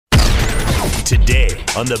Today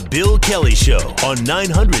on The Bill Kelly Show on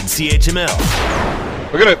 900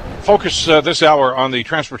 CHML. We're going to focus this hour on the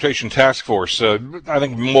Transportation Task Force. I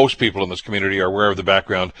think most people in this community are aware of the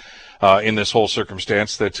background in this whole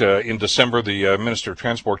circumstance, that in December, the Minister of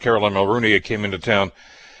Transport, Caroline Mulroney, came into town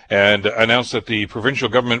and announced that the provincial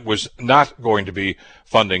government was not going to be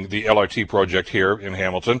funding the LRT project here in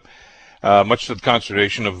Hamilton, much to the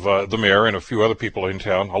consternation of the mayor and a few other people in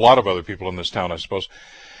town, a lot of other people in this town, I suppose.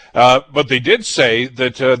 But they did say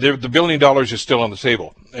that the $1 billion is still on the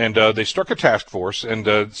table. And they struck a task force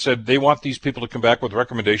and said they want these people to come back with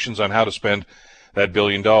recommendations on how to spend that $1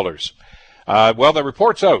 billion. Well, the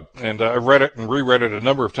report's out, and I've read it and reread it a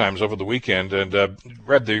number of times over the weekend and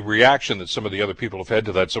read the reaction that some of the other people have had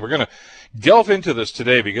to that. So we're going to delve into this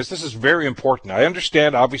today because this is very important. I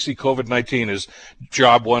understand, obviously, COVID-19 is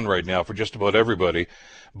job one right now for just about everybody.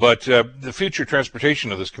 But the future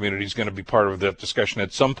transportation of this community is going to be part of that discussion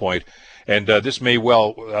at some point, and this may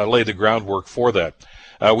well lay the groundwork for that.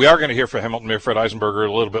 We are going to hear from Hamilton Mayor Fred Eisenberger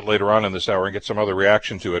a little bit later on in this hour and get some other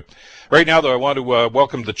reaction to it. Right now, though, I want to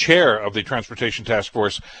welcome the chair of the Transportation Task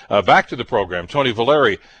Force back to the program. Tony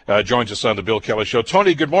Valeri joins us on the Bill Kelly Show.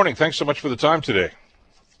 Tony, good morning. Thanks so much for the time today.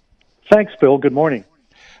 Thanks, Bill. Good morning.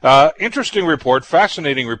 Interesting report,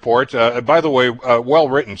 fascinating report. By the way, well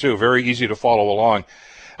written, too. Very easy to follow along.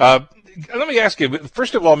 Let me ask you,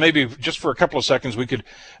 first of all, maybe just for a couple of seconds, we could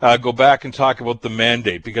go back and talk about the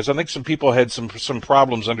mandate, because I think some people had some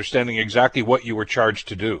problems understanding exactly what you were charged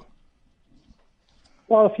to do.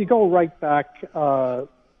 Well, if you go right back to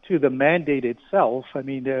the mandate itself, I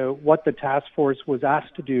mean, what the task force was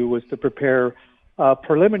asked to do was to prepare a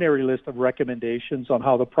preliminary list of recommendations on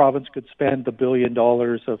how the province could spend the $1 billion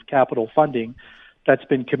of capital funding that's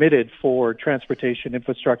been committed for transportation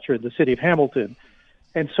infrastructure in the city of Hamilton.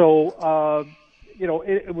 And so,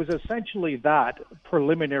 it was essentially that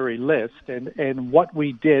preliminary list. And what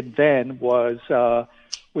we did then was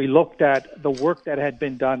we looked at the work that had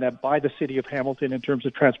been done by the city of Hamilton in terms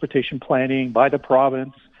of transportation planning, by the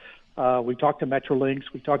province. We talked to Metrolinx.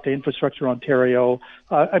 We talked to Infrastructure Ontario.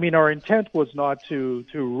 Our intent was not to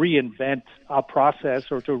reinvent a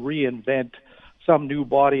process or to reinvent some new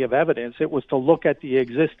body of evidence. It was to look at the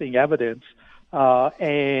existing evidence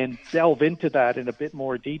and delve into that in a bit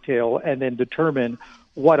more detail and then determine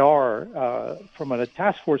what are, from a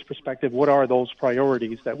task force perspective, what are those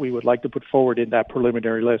priorities that we would like to put forward in that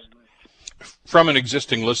preliminary list. From an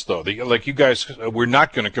existing list, though, like you guys were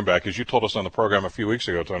not going to come back, as you told us on the program a few weeks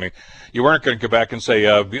ago, Tony, you weren't going to come back and say,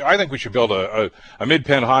 I think we should build a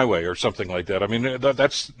mid-pen highway or something like that. I mean,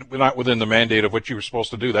 that's not within the mandate of what you were supposed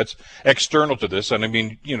to do. That's external to this. And I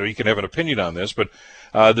mean, you can have an opinion on this, but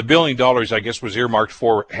the $1 billion, I guess, was earmarked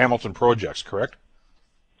for Hamilton projects, correct?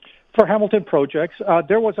 For Hamilton projects,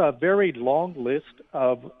 there was a very long list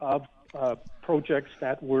of projects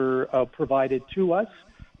that were provided to us.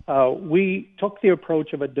 We took the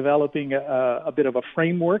approach of developing a bit of a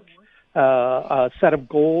framework, a set of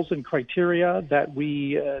goals and criteria that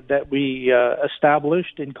we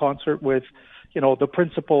established in concert with, the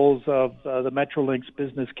principles of the Metrolinx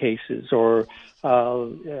business cases, or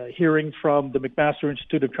hearing from the McMaster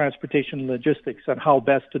Institute of Transportation and Logistics on how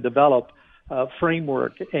best to develop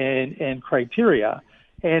framework and criteria.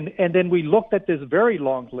 And then we looked at this very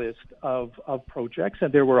long list of projects,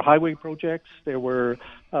 and there were highway projects, there were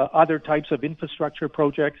other types of infrastructure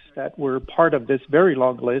projects that were part of this very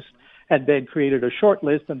long list, and then created a short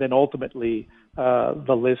list, and then ultimately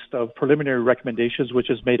the list of preliminary recommendations,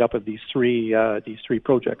 which is made up of these three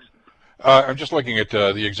projects. I'm just looking at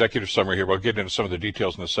the executive summary here. We'll get into some of the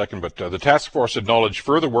details in a second, but the task force acknowledged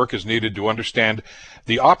further work is needed to understand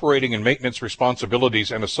the operating and maintenance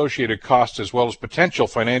responsibilities and associated costs, as well as potential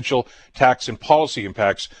financial, tax, and policy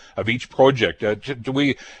impacts of each project. Do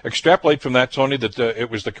we extrapolate from that, Tony, that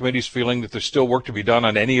it was the committee's feeling that there's still work to be done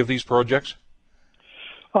on any of these projects?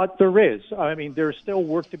 There is. I mean, there's still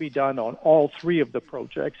work to be done on all three of the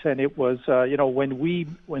projects, and it was, when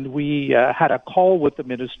we had a call with the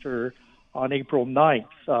minister on April 9th.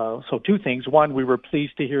 So two things. One, we were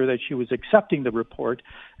pleased to hear that she was accepting the report,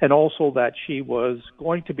 and also that she was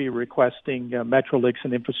going to be requesting Metrolinx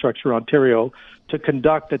and Infrastructure Ontario to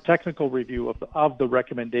conduct a technical review of the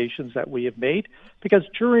recommendations that we have made, because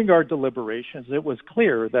during our deliberations, it was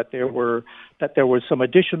clear that there was some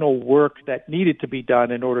additional work that needed to be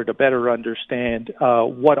done in order to better understand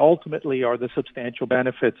what ultimately are the substantial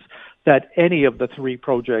benefits that any of the three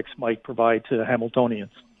projects might provide to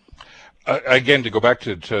Hamiltonians. Again, to go back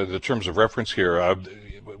to the terms of reference here,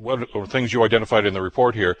 what are things you identified in the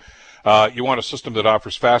report here? You want a system that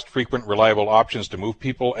offers fast, frequent, reliable options to move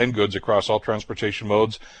people and goods across all transportation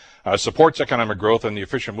modes. supports economic growth and the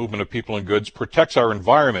efficient movement of people and goods, protects our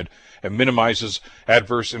environment, and minimizes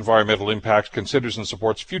adverse environmental impacts, considers and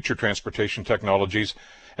supports future transportation technologies,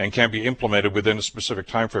 and can be implemented within a specific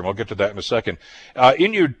time frame. I'll get to that in a second.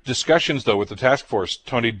 In your discussions, though, with the task force,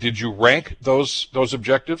 Tony, did you rank those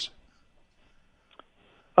objectives?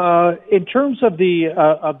 In terms of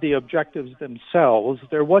the objectives themselves,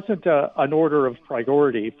 there wasn't an order of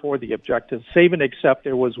priority for the objectives, save and except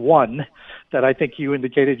there was one that I think you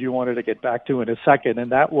indicated you wanted to get back to in a second,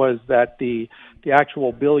 and that was that the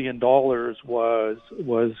actual $1 billion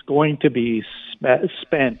was going to be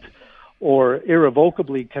spent or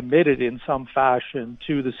irrevocably committed in some fashion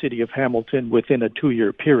to the city of Hamilton within a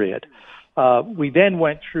 2-year period. We then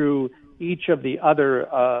went through each of the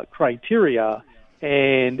other criteria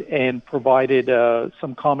and provided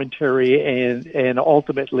some commentary, and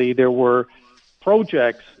ultimately there were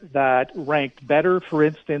projects that ranked better, for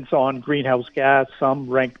instance, on greenhouse gas, some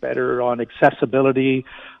ranked better on accessibility,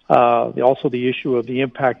 also the issue of the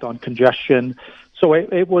impact on congestion. So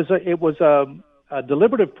it was a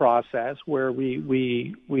deliberative process where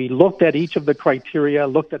we looked at each of the criteria,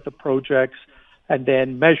 looked at the projects, and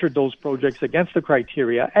then measured those projects against the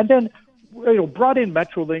criteria, and then brought in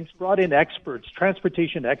Metrolinx, brought in experts,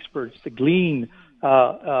 transportation experts, to glean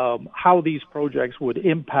how these projects would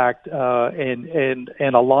impact and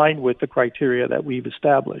align with the criteria that we've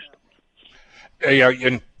established.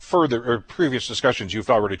 In further or previous discussions, you've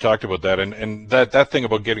already talked about that, and that thing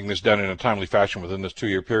about getting this done in a timely fashion within this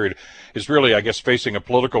 2-year period is really, I guess, facing a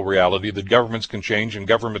political reality that governments can change and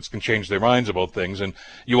governments can change their minds about things, and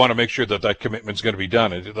you want to make sure that commitment's going to be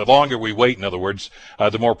done. And the longer we wait, in other words,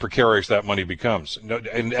 the more precarious that money becomes.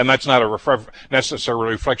 And that's not a necessarily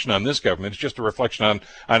reflection on this government. It's just a reflection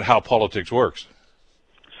on how politics works.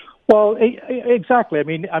 Well, exactly.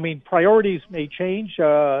 I mean, priorities may change.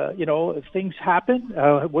 Things happen.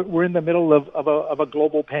 We're in the middle of a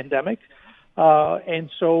global pandemic, and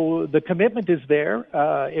so the commitment is there.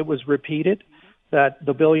 It was repeated that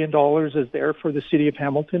the $1 billion is there for the city of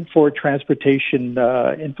Hamilton for transportation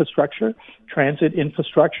infrastructure, transit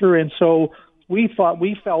infrastructure, and so we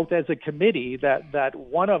felt as a committee that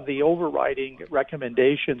one of the overriding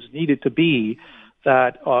recommendations needed to be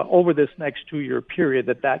that over this next 2-year period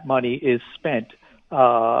that money is spent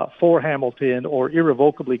for Hamilton or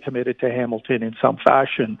irrevocably committed to Hamilton in some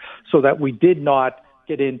fashion, so that we did not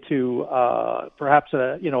get into perhaps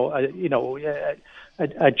like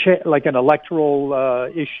an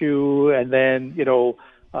electoral issue, and then you'll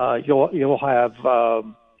have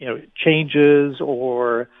changes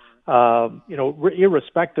or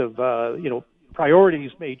irrespective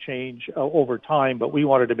priorities may change over time, but we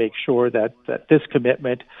wanted to make sure that this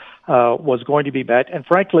commitment was going to be met. And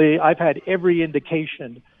frankly, I've had every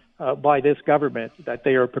indication by this government that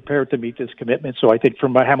they are prepared to meet this commitment. So I think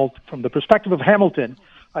from the perspective of Hamilton,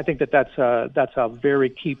 I think that's a very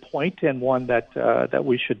key point, and one that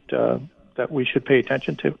we should pay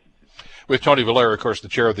attention to. With Tony Valera, of course, the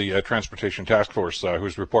chair of the Transportation Task Force,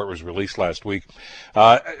 whose report was released last week.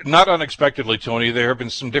 Not unexpectedly, Tony, there have been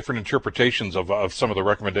some different interpretations of some of the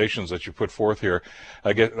recommendations that you put forth here.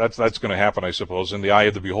 I guess that's going to happen, I suppose, in the eye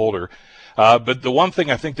of the beholder. But the one thing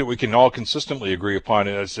I think that we can all consistently agree upon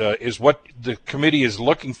is what the committee is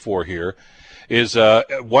looking for here is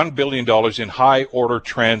 $1 billion in high-order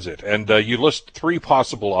transit. And you list 3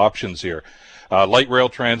 possible options here. Light rail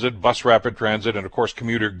transit, bus rapid transit, and of course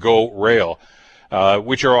commuter GO rail,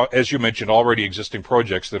 which are, as you mentioned, already existing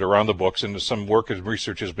projects that are on the books, and some work and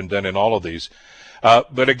research has been done in all of these.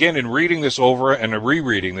 But again, in reading this over and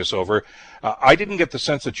rereading this over, I didn't get the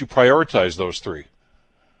sense that you prioritized those 3.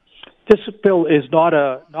 This bill is not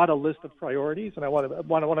a list of priorities, and I want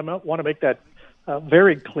to make that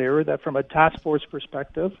very clear that from a task force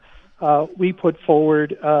perspective, we put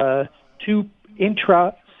forward 2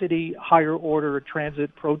 intra-city higher order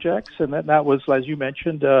transit projects, and that was, as you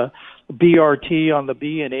mentioned, BRT on the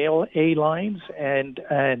B and A lines, and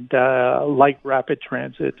light rapid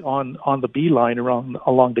transit on the B line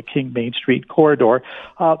along the King Main Street corridor.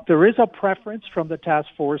 There is a preference from the task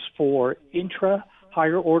force for intra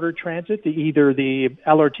higher order transit, either the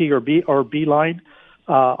LRT or B line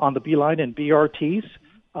on the B line and BRTs,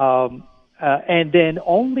 and then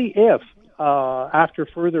only if after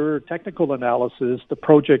further technical analysis, the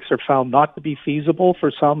projects are found not to be feasible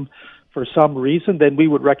for some reason, then we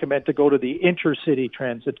would recommend to go to the intercity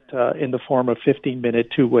transit in the form of 15-minute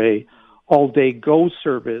two-way all-day GO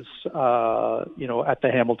service, at the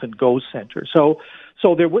Hamilton GO Center. So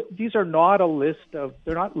these are not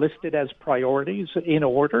they're not listed as priorities in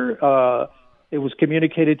order. It was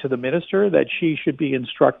communicated to the minister that she should be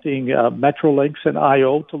instructing Metrolinx and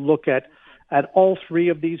IO to look at at all three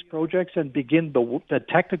of these projects and begin the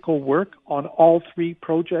technical work on all three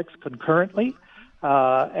projects concurrently,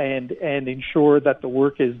 and ensure that the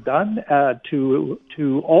work is done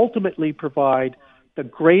to ultimately povide the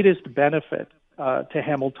greatest benefit to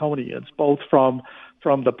Hamiltonians, both from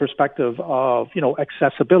the perspective of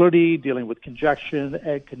accessibility, dealing with congestion,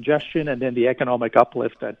 and then the economic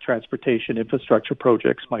uplift that transportation infrastructure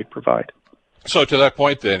projects might provide. So to that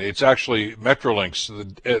point, then, it's actually Metrolinx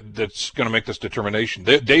that's going to make this determination.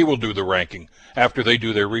 They will do the ranking after they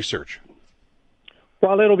do their research.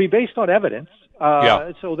 Well, it'll be based on evidence.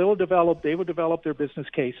 So they will develop their business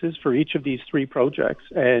cases for each of these three projects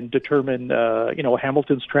and determine,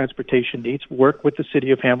 Hamilton's transportation needs. Work with the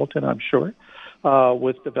city of Hamilton, I'm sure,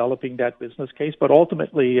 with developing that business case, but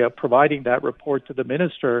ultimately providing that report to the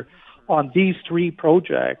minister on these three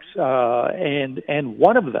projects, and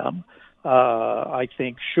one of them, I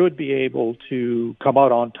think, should be able to come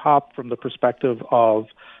out on top from the perspective of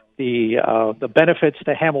the benefits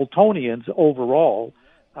to Hamiltonians overall.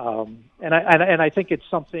 And I think it's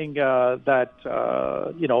something that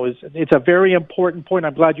it's a very important point.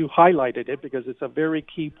 I'm glad you highlighted it because it's a very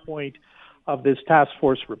key point of this task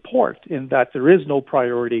force report, in that there is no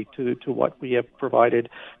priority to what we have provided.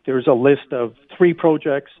 There's a list of three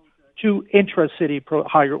projects, two intra-city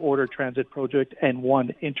higher order transit project, and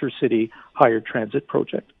one intercity higher transit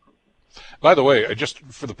project. By the way, just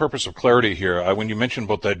for the purpose of clarity here, when you mentioned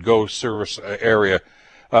about that GO service area,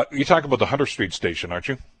 you talk about the Hunter Street station, aren't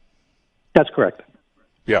you? That's correct.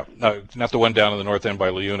 Yeah, not the one down in the north end by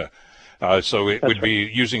Leuna. So it would be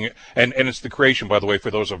using, and it's the creation, by the way,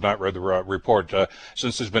 for those who have not read the report,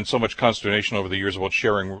 since there's been so much consternation over the years about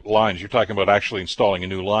sharing lines, you're talking about actually installing a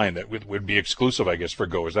new line that would be exclusive, I guess, for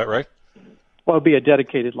GO. Is that right? Well, it'd be a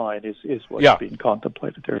dedicated line is what's being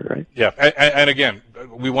contemplated there, right? Yeah, and again,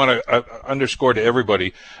 we want to underscore to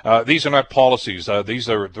everybody, these are not policies. These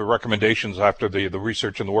are the recommendations after the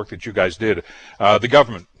research and the work that you guys did. The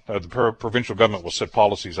government, the provincial government will set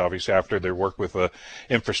policies, obviously, after their work with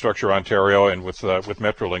Infrastructure Ontario and with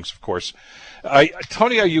Metrolinx, of course.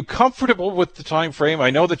 Tony, are you comfortable with the time frame?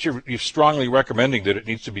 I know that you're strongly recommending that it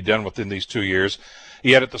needs to be done within these 2 years.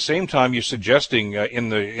 Yet at the same time, you're suggesting in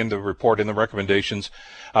the report, in the recommendations,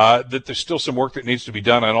 that there's still some work that needs to be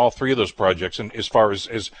done on all three of those projects, and as far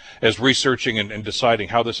as researching and deciding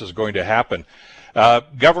how this is going to happen.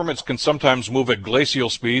 Governments can sometimes move at glacial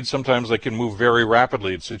speed. Sometimes they can move very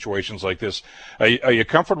rapidly in situations like this. Are you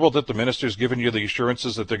comfortable that the minister's given you the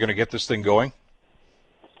assurances that they're going to get this thing going?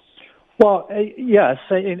 Well, yes.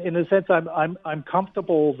 In a sense, I'm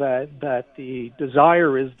comfortable that the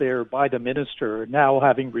desire is there by the minister, now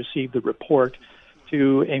having received the report,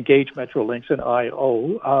 to engage Metrolinx and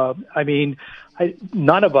IO.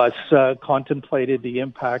 None of us contemplated the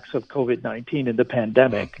impacts of COVID-19 in the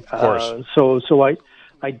pandemic. Of course. So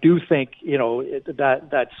I do think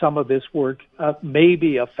that some of this work may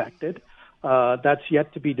be affected. That's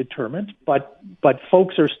yet to be determined, but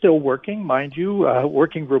folks are still working, mind you,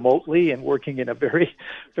 working remotely and working in a very,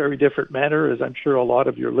 very different manner, as I'm sure a lot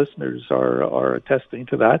of your listeners are attesting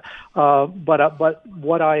to that. But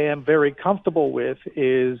what I am very comfortable with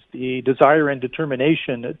is the desire and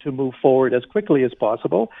determination to move forward as quickly as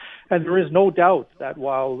possible. And there is no doubt that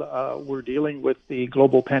while we're dealing with the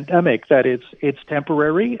global pandemic, that it's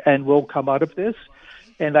temporary and we'll come out of this.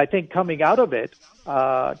 And I think coming out of it,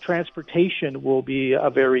 transportation will be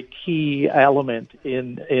a very key element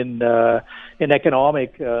in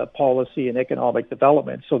economic policy and economic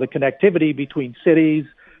development. So the connectivity between cities,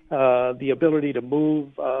 the ability to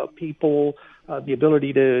move people, the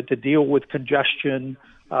ability to deal with congestion,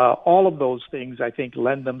 all of those things, I think,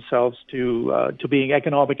 lend themselves to being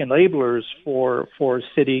economic enablers for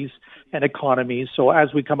cities and economies. So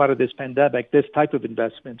as we come out of this pandemic, this type of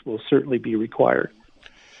investment will certainly be required.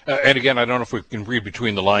 And again, I don't know if we can read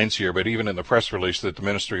between the lines here, but even in the press release that the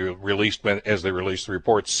ministry released as they released the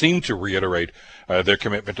report, seemed to reiterate their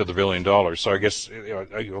commitment to the $1 billion. So I guess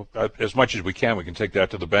as much as we can take that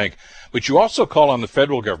to the bank. But you also call on the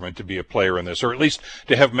federal government to be a player in this, or at least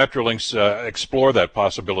to have Metrolinx explore that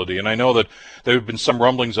possibility. And I know that there have been some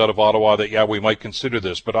rumblings out of Ottawa that, we might consider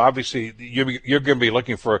this. But obviously, you're going to be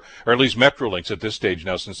looking for, or at least Metrolinx at this stage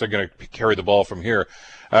now, since they're going to carry the ball from here,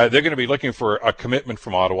 they're going to be looking for a commitment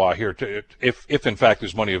from Ottawa here, if in fact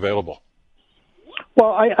there's money available.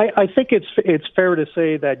 Well, I think it's fair to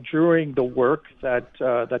say that during the work that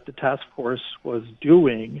the task force was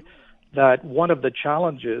doing, that one of the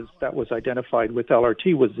challenges that was identified with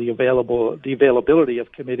LRT was the availability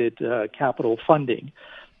of committed capital funding,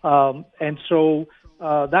 and so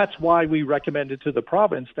that's why we recommended to the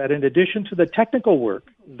province that in addition to the technical work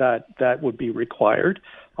that would be required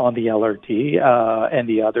on the LRT and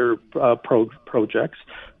the other projects,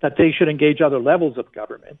 that they should engage other levels of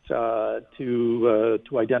government to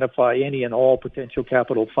identify any and all potential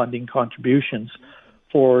capital funding contributions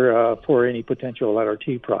for any potential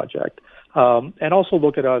LRT project, and also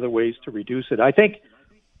look at other ways to reduce it. I think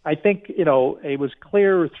it was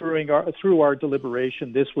clear through our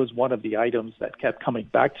deliberation, this was one of the items that kept coming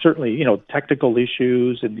back. Certainly, technical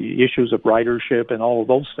issues and the issues of ridership and all of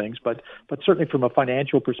those things, but certainly from a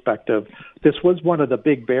financial perspective, this was one of the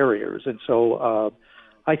big barriers. And so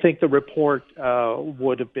I think the report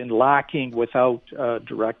would have been lacking without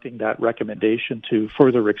directing that recommendation to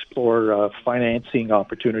further explore financing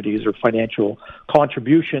opportunities or financial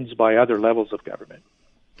contributions by other levels of government.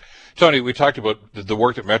 Tony, we talked about the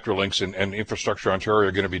work that Metrolinx and Infrastructure Ontario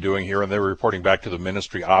are going to be doing here, and they're reporting back to the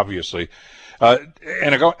ministry, obviously.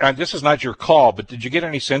 And this is not your call, but did you get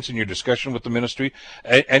any sense in your discussion with the ministry,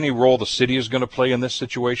 any role the city is going to play in this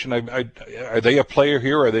situation? Are they a player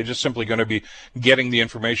here, or are they just simply going to be getting the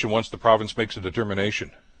information once the province makes a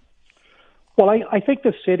determination? Well, I think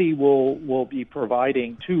the city will be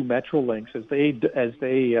providing to Metrolinx as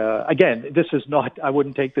they again, this is not, I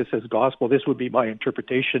wouldn't take this as gospel. This would be my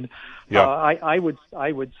interpretation. Yeah. I would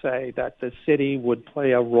say that the city would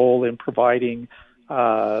play a role in providing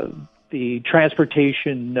the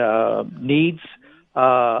transportation needs,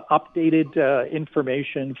 updated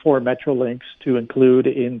information for Metrolinx to include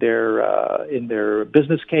in their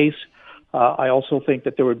business case. I also think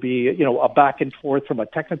that there would be, a back and forth from a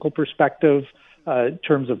technical perspective in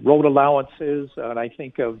terms of road allowances. And I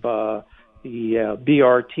think of the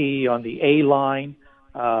BRT on the A line.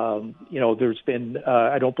 There's been,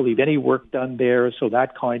 I don't believe, any work done there. So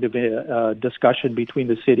that kind of a discussion between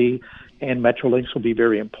the city and Metrolinx will be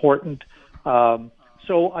very important.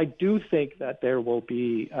 So I do think that there will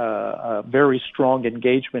be a very strong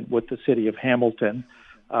engagement with the city of Hamilton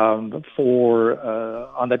for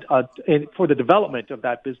the development of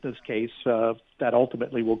that business case that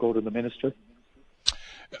ultimately will go to the minister.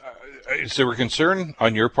 Is there a concern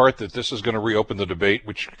on your part that this is going to reopen the debate,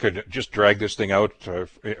 which could just drag this thing out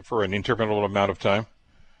for an interminable amount of time?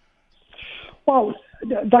 Well,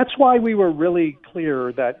 that's why we were really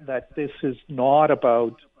clear that this is not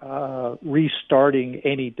about restarting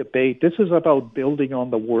any debate. This is about building on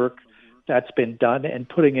the work that's been done and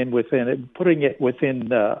putting it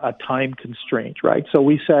within a time constraint, right? So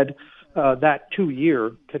we said that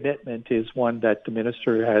 2-year commitment is one that the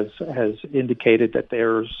minister has indicated that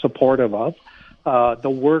they're supportive of. The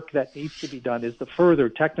work that needs to be done is the further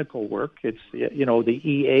technical work. It's the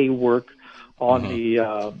EA work on the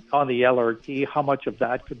LRT. How much of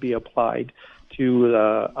that could be applied to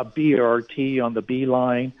a BRT on the B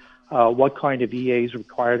line? What kind of EA is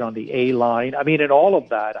required on the A line? I mean, in all of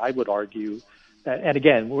that, I would argue that, and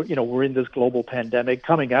again, we're in this global pandemic.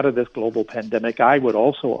 Coming out of this global pandemic, I would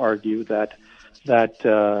also argue that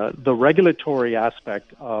the regulatory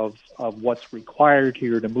aspect of what's required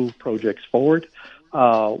here to move projects forward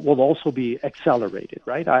will also be accelerated,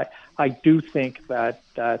 right? I do think that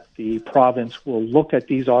the province will look at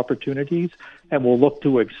these opportunities and will look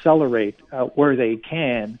to accelerate where they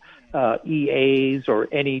can EAs or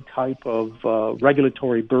any type of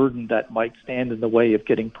regulatory burden that might stand in the way of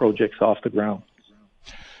getting projects off the ground.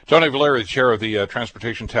 Tony Valeri, the chair of the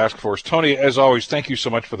Transportation Task Force. Tony, as always, thank you so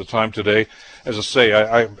much for the time today. As I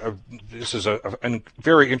say, this is a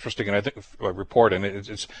very interesting and I think report, and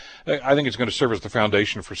I think it's going to serve as the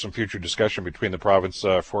foundation for some future discussion between the province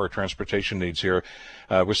for our transportation needs here.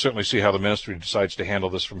 We'll certainly see how the ministry decides to handle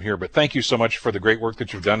this from here. But thank you so much for the great work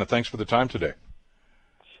that you've done, and thanks for the time today.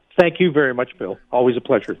 Thank you very much, Bill. Always a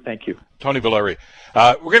pleasure. Thank you. Tony Valeri.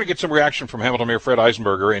 We're going to get some reaction from Hamilton Mayor Fred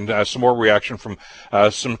Eisenberger and some more reaction from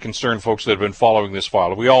some concerned folks that have been following this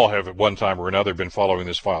file. We all have at one time or another been following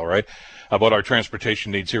this file, right? About our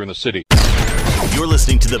transportation needs here in the city. You're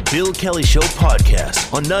listening to the Bill Kelly Show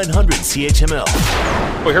podcast on 900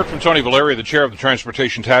 CHML. We heard from Tony Valeri, the chair of the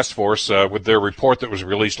Transportation Task Force, with their report that was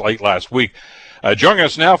released late last week. Joining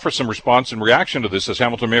us now for some response and reaction to this is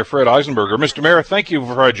Hamilton Mayor Fred Eisenberger. Mr. Mayor, thank you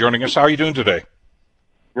for joining us. How are you doing today?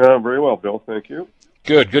 Very well, Bill. Thank you.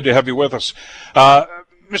 Good to have you with us.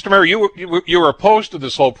 Mr. Mayor, you were opposed to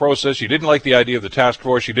this whole process. You didn't like the idea of the task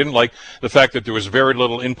force. You didn't like the fact that there was very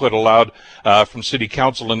little input allowed from City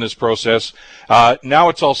Council in this process. Now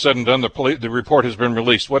it's all said and done. The report has been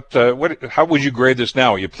released. How would you grade this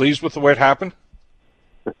now? Are you pleased with the way it happened?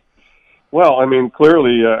 Well, I mean,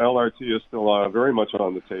 clearly LRT is still very much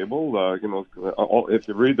on the table. If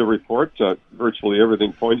you read the report, virtually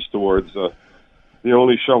everything points towards the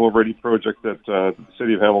only shovel-ready project that the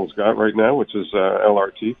City of Hamilton's got right now, which is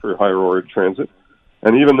LRT for higher order transit.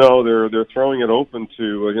 And even though they're throwing it open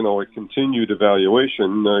to a continued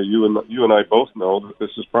evaluation, you and I both know that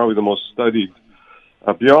this is probably the most studied,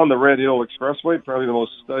 beyond the Red Hill Expressway, probably the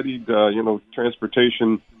most studied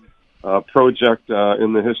transportation project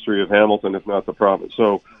in the history of Hamilton, if not the province.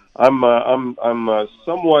 So I'm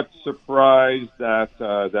somewhat surprised that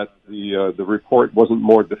the report wasn't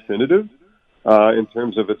more definitive in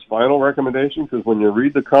terms of its final recommendation, because when you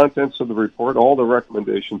read the contents of the report, all the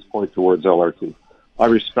recommendations point towards LRT. I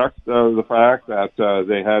respect the fact that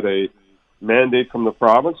they had a mandate from the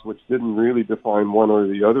province, which didn't really define one or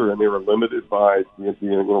the other, and they were limited by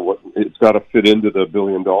what it's got to fit into the $1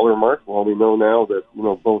 billion mark. Well, we know now that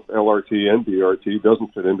both LRT and BRT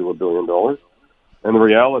doesn't fit into $1 billion, and the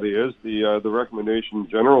reality is the recommendation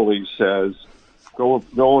generally says go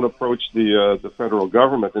and approach the federal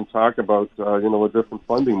government and talk about a different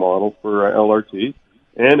funding model for LRT.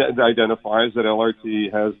 And it identifies that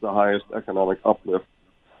LRT has the highest economic uplift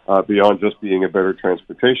beyond just being a better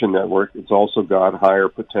transportation network. It's also got higher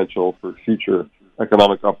potential for future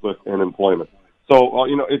economic uplift and employment. So,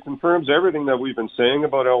 it confirms everything that we've been saying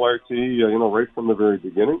about LRT, right from the very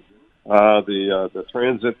beginning. The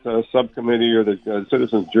transit subcommittee or the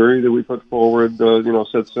citizens jury that we put forward,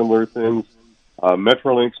 said similar things.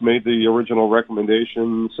 Metrolinx made the original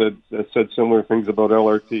recommendation, said similar things about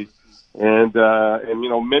LRT. And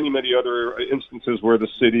many other instances where the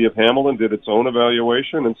City of Hamilton did its own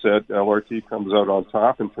evaluation and said LRT comes out on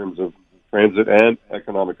top in terms of transit and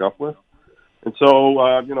economic uplift. And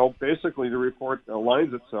so, basically the report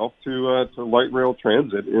aligns itself to light rail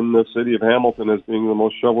transit in the City of Hamilton as being the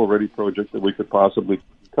most shovel-ready project that we could possibly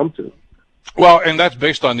come to. Well, and that's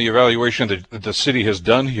based on the evaluation that the city has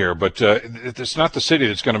done here, but it's not the city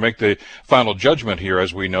that's going to make the final judgment here,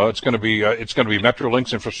 as we know. It's going to be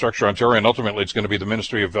Metrolinx, Infrastructure Ontario, and ultimately it's going to be the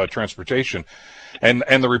Ministry of Transportation. And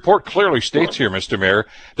the report clearly states here, Mr. Mayor,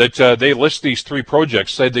 that they list these three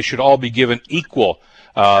projects, said they should all be given equal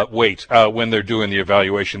weight when they're doing the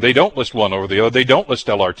evaluation. They don't list one over the other. They don't list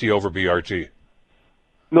LRT over BRT.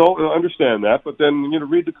 No, I understand that, but then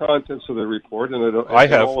read the contents of the report, and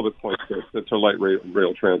all of it points to light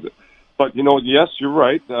rail transit. But yes, you're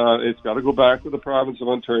right. It's got to go back to the province of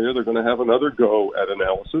Ontario. They're going to have another go at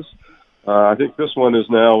analysis. I think this one is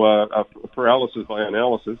now a paralysis by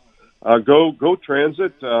analysis. Go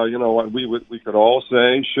transit. We could all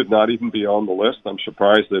say should not even be on the list. I'm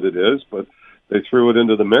surprised that it is, but they threw it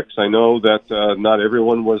into the mix. I know that not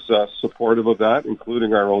everyone was supportive of that,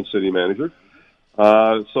 including our own city manager.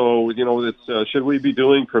 Should we be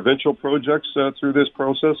doing provincial projects through this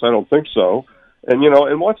process? I don't think so. And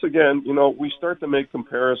once again, we start to make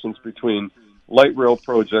comparisons between light rail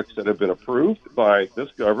projects that have been approved by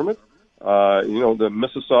this government. The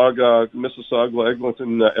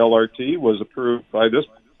Mississauga-Eglinton LRT was approved by this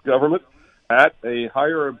government at a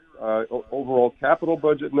higher overall capital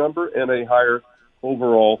budget number and a higher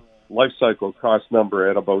overall life cycle cost number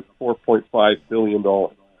at about $4.5 billion.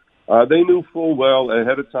 They knew full well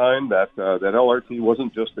ahead of time that LRT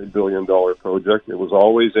wasn't just a $1 billion project. It was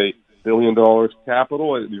always a $1 billion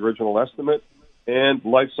capital, the original estimate, and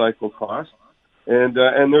life cycle cost. And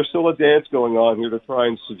there's still a dance going on here to try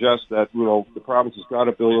and suggest that the province has got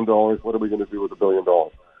 $1 billion. What are we going to do with $1 billion?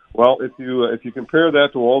 Well, if you compare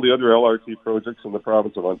that to all the other LRT projects in the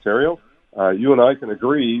province of Ontario, you and I can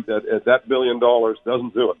agree that that $1 billion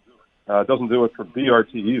doesn't do it. Doesn't do it for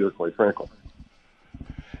BRT either, quite frankly.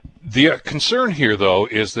 The concern here, though,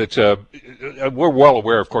 is that we're well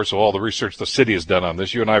aware, of course, of all the research the city has done on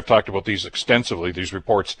this. You and I have talked about these extensively, these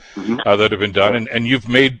reports that have been done, and you've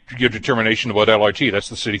made your determination about LRT. That's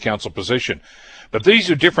the city council position. But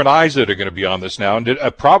these are different eyes that are going to be on this now, and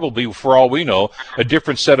probably, for all we know, a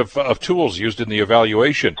different set of tools used in the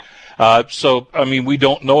evaluation. We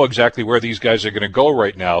don't know exactly where these guys are going to go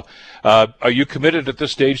right now. Are you committed at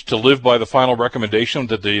this stage to live by the final recommendation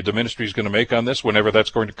that the ministry is going to make on this, whenever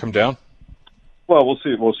that's going to come down? Well, we'll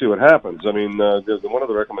see. We'll see what happens. One of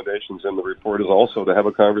the recommendations in the report is also to have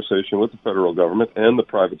a conversation with the federal government and the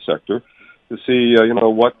private sector to see,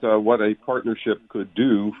 what a partnership could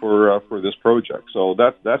do for this project. So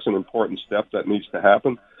that's an important step that needs to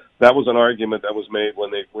happen. That was an argument that was made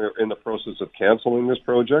when they were in the process of canceling this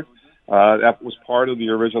project. That was part of the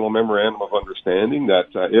original memorandum of understanding that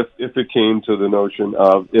if it came to the notion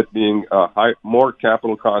of it being more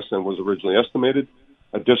capital costs than was originally estimated,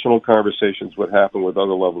 additional conversations would happen with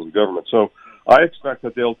other levels of government. So I expect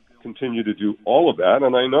that they'll continue to do all of that,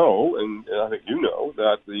 and I know, and I think you know,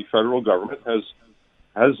 that the federal government has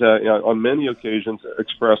on many occasions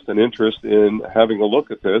expressed an interest in having a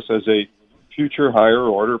look at this as a future higher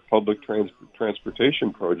order public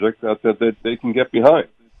transportation project that they can get behind.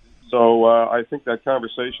 So I think that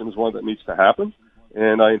conversation is one that needs to happen,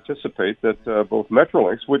 and I anticipate that both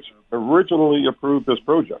Metrolinx, which originally approved this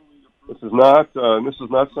project, this is not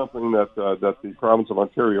something that the province of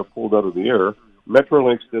Ontario pulled out of the air.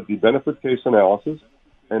 Metrolinx did the benefit case analysis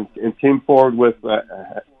and came forward with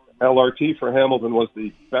LRT for Hamilton was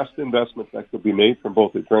the best investment that could be made from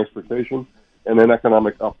both a transportation and an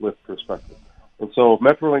economic uplift perspective. And so if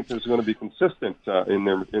Metrolinx is going to be consistent in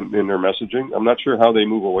their messaging, I'm not sure how they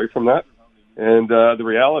move away from that. And the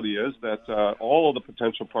reality is that all of the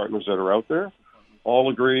potential partners that are out there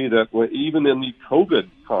all agree that even in the COVID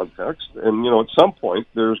context, and at some point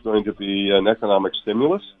there's going to be an economic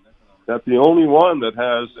stimulus, that the only one that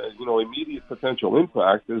has immediate potential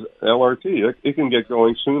impact is LRT. It can get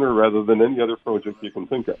going sooner rather than any other project you can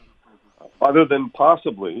think of, other than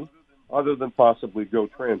possibly GO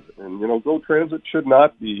Transit. And GO Transit should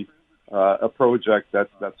not be a project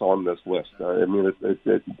that's on this list.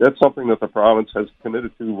 That's something that the province has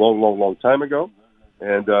committed to long time ago.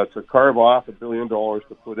 And to carve off $1 billion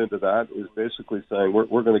to put into that is basically saying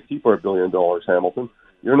we're going to keep our $1 billion, Hamilton.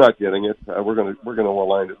 You're not getting it. We're going to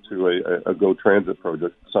align it to a GO Transit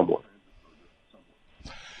project somewhere.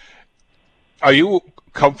 Are you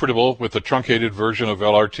comfortable with the truncated version of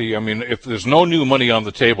LRT? I mean, if there's no new money on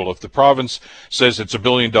the table, if the province says it's $1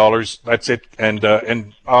 billion, that's it.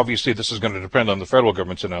 And obviously this is going to depend on the federal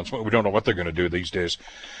government's announcement. We don't know what they're going to do these days.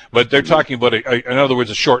 But they're talking about, in other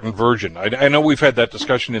words, a shortened version. I know we've had that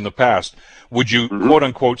discussion in the past. Would you, quote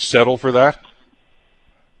unquote, settle for that?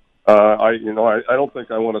 I don't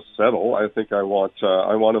think I want to settle. I think I want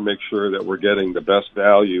to make sure that we're getting the best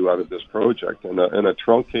value out of this project. And a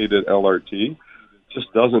truncated LRT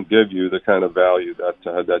just doesn't give you the kind of value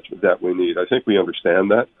that we need. I think we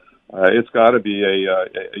understand that. It's got to be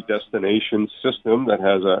a destination system that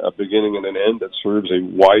has a beginning and an end that serves a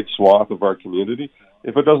wide swath of our community.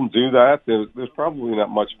 If it doesn't do that, there's probably not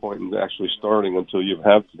much point in actually starting until you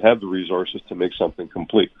have the resources to make something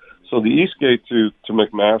complete. So the Eastgate to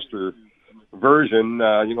McMaster version,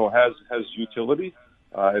 has utility.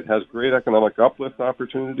 It has great economic uplift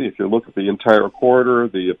opportunity. If you look at the entire corridor,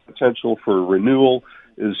 the potential for renewal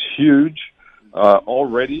is huge.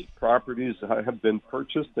 Already, properties have been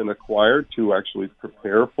purchased and acquired to actually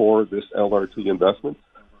prepare for this LRT investment.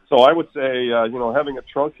 So I would say, having a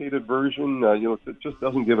truncated version, it just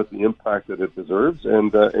doesn't give it the impact that it deserves,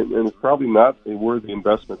 and it's probably not a worthy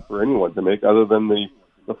investment for anyone to make other than the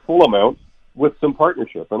full amount with some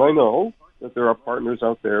partnership. And I know that there are partners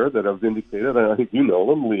out there that have indicated, and I think you know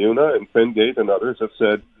them, Leuna and Fengate and others have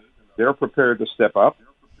said they're prepared to step up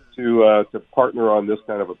to partner on this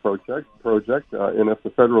kind of a project. And if the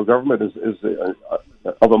federal government is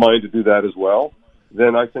of a mind to do that as well,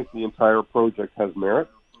 then I think the entire project has merit.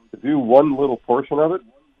 To do one little portion of it,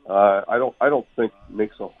 I don't think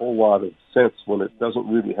makes a whole lot of sense when it doesn't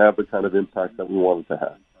really have the kind of impact that we want it to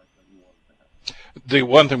have. The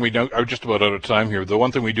one thing we don't, I'm just about out of time here. The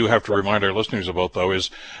one thing we do have to remind our listeners about, though,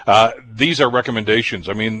 is these are recommendations.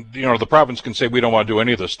 I mean, the province can say we don't want to do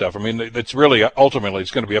any of this stuff. I mean, it's really ultimately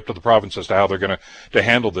it's going to be up to the province as to how they're going to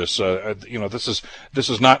handle this. This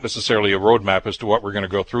is not necessarily a roadmap as to what we're going to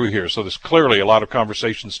go through here. So there's clearly a lot of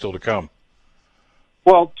conversations still to come.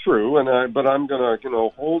 Well, true, but I'm going to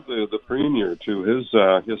hold the premier to his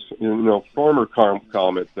former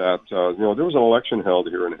comment that there was an election held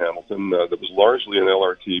here in Hamilton that was largely an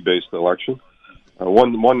LRT-based election.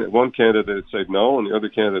 One candidate said no, and the other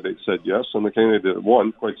candidate said yes, and the candidate that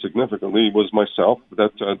won quite significantly was myself.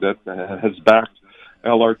 That has backed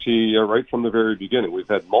LRT right from the very beginning. We've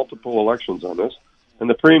had multiple elections on this, and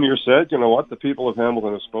the premier said, you know what, the people of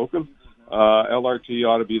Hamilton have spoken. LRT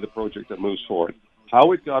ought to be the project that moves forward.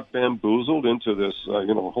 How it got bamboozled into this,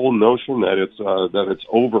 whole notion that it's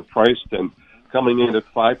overpriced and coming in at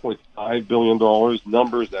 $5.5 billion,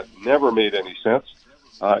 numbers that never made any sense,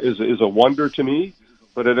 is a wonder to me.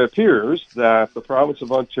 But it appears that the province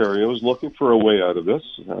of Ontario is looking for a way out of this,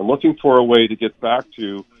 looking for a way to get back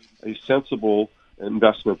to a sensible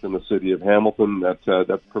investment in the city of Hamilton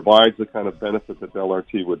that provides the kind of benefit that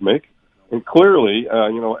LRT would make. And clearly,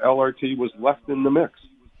 LRT was left in the mix.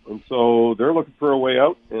 And so they're looking for a way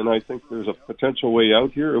out, and I think there's a potential way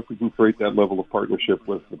out here if we can create that level of partnership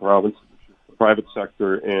with the province, the private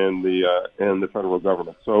sector, and the federal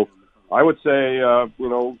government. So I would say,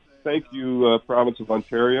 thank you, province of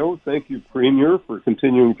Ontario. Thank you, Premier, for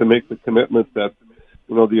continuing to make the commitment that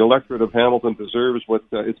the electorate of Hamilton deserves what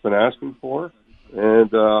it's been asking for. And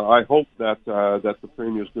I hope that the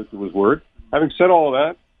Premier is good to his word. Having said all of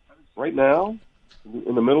that, right now,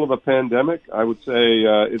 in the middle of a pandemic, I would say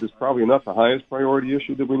it is probably not the highest priority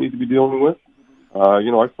issue that we need to be dealing with.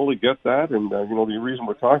 I fully get that, and the reason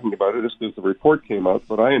we're talking about it is because the report came out.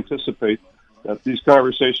 But I anticipate that these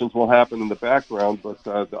conversations will happen in the background. But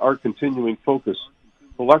our continuing focus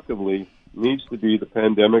collectively needs to be the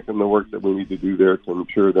pandemic and the work that we need to do there to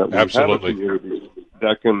ensure that we have a community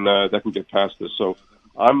that can get past this. So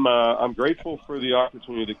I'm grateful for the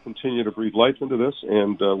opportunity to continue to breathe life into this,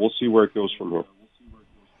 and we'll see where it goes from here.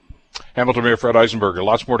 Hamilton Mayor Fred Eisenberger,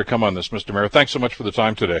 lots more to come on this, Mr. Mayor. Thanks so much for the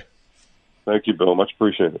time today. Thank you, Bill. Much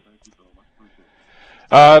appreciated.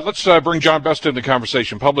 Let's bring John Best into the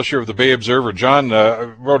conversation, publisher of the Bay Observer. John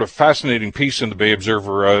wrote a fascinating piece in the Bay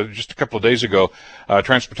Observer just a couple of days ago,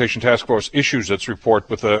 Transportation Task Force issues its report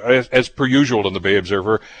with, as per usual in the Bay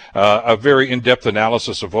Observer, a very in-depth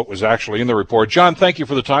analysis of what was actually in the report. John, thank you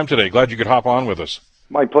for the time today. Glad you could hop on with us.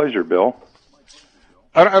 My pleasure, Bill.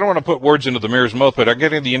 I don't want to put words into the mayor's mouth, but I'm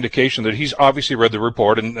getting the indication that he's obviously read the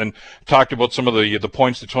report and talked about some of the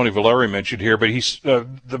points that Tony Valeri mentioned here. But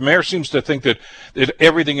the mayor seems to think that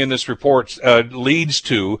everything in this report leads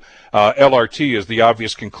to LRT as the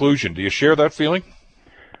obvious conclusion. Do you share that feeling?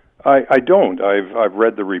 I don't. I've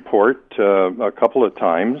read the report a couple of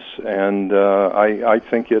times, and I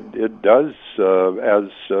think it does, as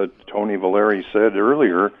Tony Valeri said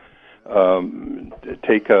earlier,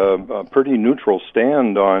 take a pretty neutral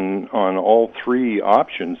stand on all three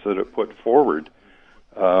options that it put forward.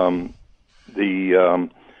 As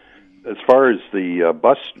far as the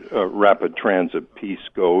bus rapid transit piece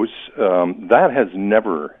goes, that has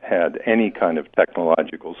never had any kind of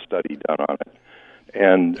technological study done on it.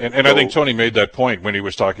 And so, I think Tony made that point when he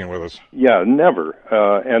was talking with us. Yeah, never.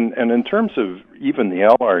 And in terms of even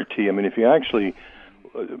the LRT, I mean, if you actually...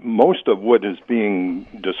 most of what is being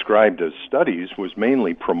described as studies was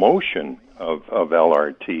mainly promotion of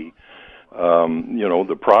LRT.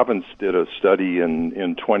 The province did a study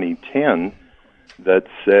in 2010 that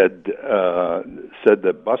said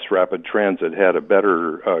that bus rapid transit had a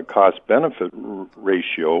better cost-benefit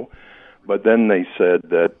ratio, but then they said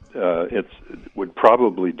that it would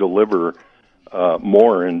probably deliver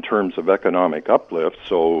more in terms of economic uplift.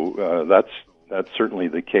 So that's certainly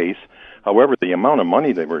the case. However, the amount of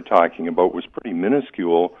money they were talking about was pretty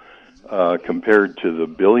minuscule compared to the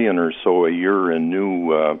 $1 billion or so a year in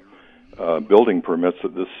new building permits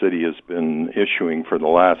that this city has been issuing for the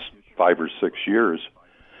last 5 or 6 years.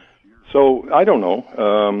 So I don't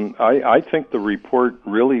know. I think the report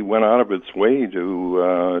really went out of its way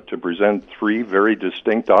to present three very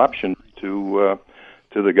distinct options to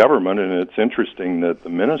the government, and it's interesting that the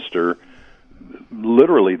minister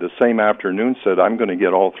literally the same afternoon said, I'm going to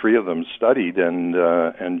get all three of them studied,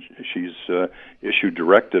 and she's issued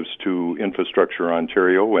directives to Infrastructure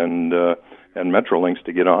Ontario and Metrolinx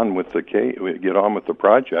to get on with the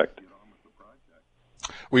project.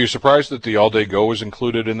 Were you surprised that the all-day go was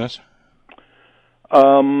included in this?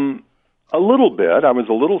 A little bit. I was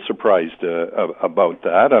a little surprised about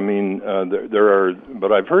that. I mean,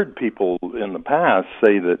 but I've heard people in the past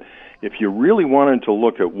say that if you really wanted to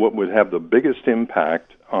look at what would have the biggest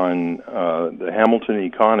impact on the Hamilton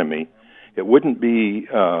economy, it wouldn't be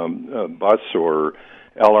a bus or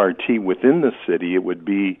LRT within the city. It would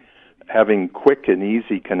be having quick and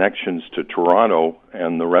easy connections to Toronto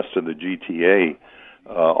and the rest of the GTA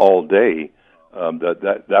all day.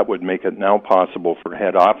 That would make it now possible for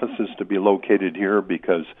head offices to be located here,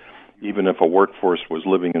 because even if a workforce was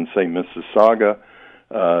living in, say, Mississauga,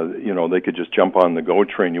 they could just jump on the GO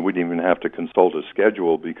train. You wouldn't even have to consult a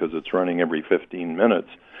schedule because it's running every 15 minutes.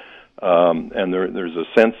 And there's a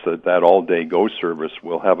sense that all-day GO service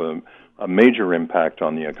will have a major impact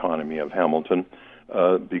on the economy of Hamilton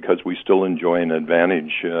because we still enjoy an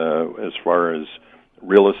advantage as far as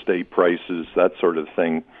real estate prices, that sort of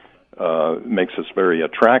thing. Makes us very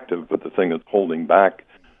attractive, but the thing that's holding back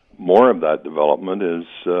more of that development is,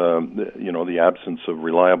 the absence of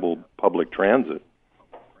reliable public transit.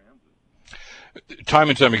 Time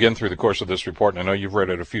and time again through the course of this report, and I know you've read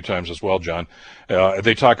it a few times as well, John,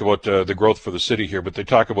 they talk about the growth for the city here, but they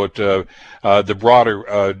talk about the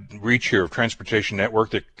broader reach here of transportation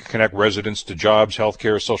network that connect residents to jobs,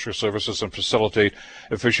 healthcare, social services, and facilitate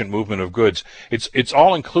efficient movement of goods. It's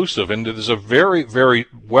all inclusive, and there's a very, very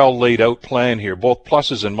well laid out plan here, both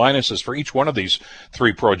pluses and minuses for each one of these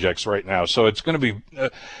three projects right now. So it's going to be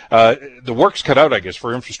the work's cut out, I guess,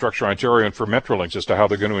 for Infrastructure Ontario and for Metrolinx as to how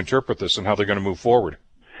they're going to interpret this and how they're going to move forward.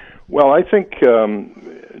 Well, I think,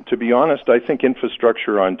 to be honest, I think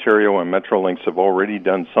Infrastructure Ontario and Metrolinx have already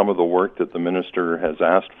done some of the work that the minister has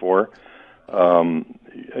asked for.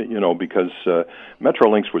 because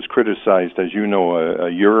Metrolinx was criticized, as you know, a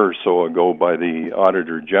year or so ago by the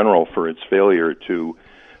Auditor General for its failure to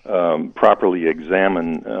properly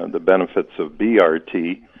examine the benefits of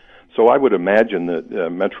BRT. So I would imagine that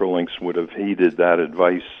Metrolinx would have heeded that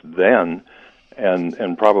advice then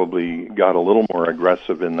and probably got a little more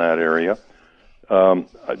aggressive in that area.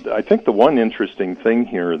 I think the one interesting thing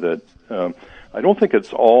here that I don't think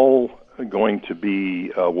it's all going to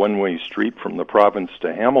be a one-way street from the province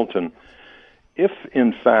to Hamilton. If,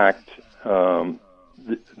 in fact,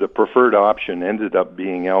 the preferred option ended up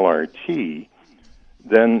being LRT,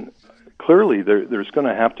 then clearly there's going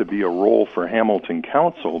to have to be a role for Hamilton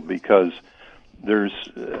Council, because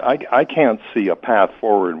I can't see a path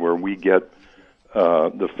forward where we get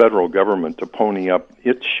the federal government to pony up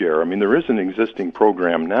its share. I mean, there is an existing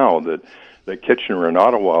program now that Kitchener and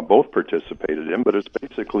Ottawa both participated in, but it's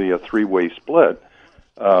basically a three-way split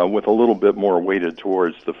with a little bit more weighted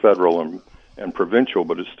towards the federal and provincial,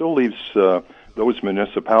 but it still leaves those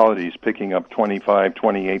municipalities picking up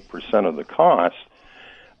 25-28% of the cost.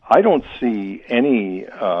 I don't see any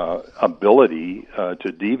ability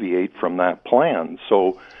to deviate from that plan.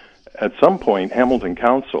 So at some point, Hamilton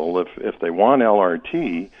Council, if they want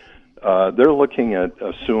LRT, they're looking at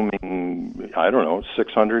assuming, I don't know,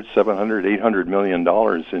 $600, $700, $800 million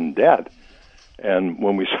in debt. And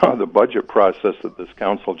when we saw the budget process that this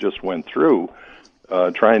council just went through,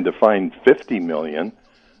 trying to find $50 million,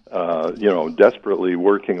 desperately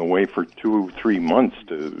working away for 2-3 months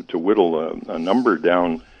to whittle a number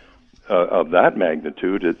down of that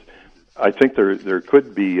magnitude, I think there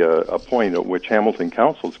could be a point at which Hamilton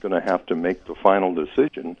Council is going to have to make the final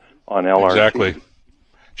decision on LRT. Exactly.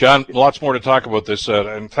 John, lots more to talk about this,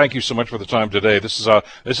 and thank you so much for the time today. This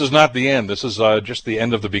is not the end. This is just the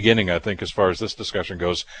end of the beginning, I think, as far as this discussion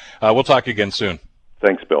goes. We'll talk again soon.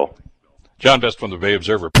 Thanks, Bill. John Best from the Bay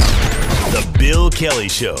Observer. The Bill Kelly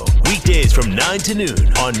Show, weekdays from 9 to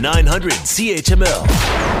noon on 900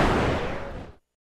 CHML.